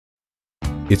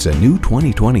It's a new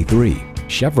 2023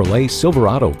 Chevrolet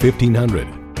Silverado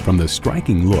 1500. From the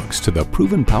striking looks to the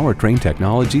proven powertrain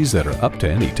technologies that are up to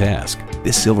any task,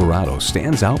 this Silverado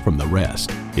stands out from the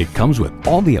rest. It comes with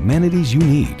all the amenities you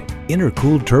need: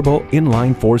 intercooled turbo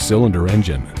inline 4-cylinder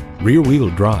engine, rear-wheel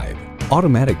drive,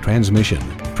 automatic transmission,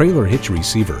 trailer hitch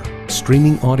receiver,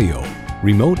 streaming audio,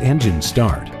 remote engine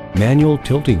start, manual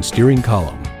tilting steering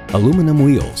column, aluminum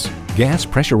wheels, gas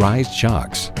pressurized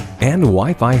shocks, and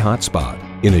Wi-Fi hotspot.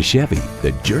 In a Chevy,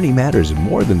 the journey matters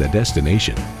more than the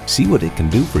destination. See what it can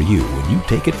do for you when you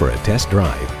take it for a test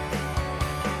drive.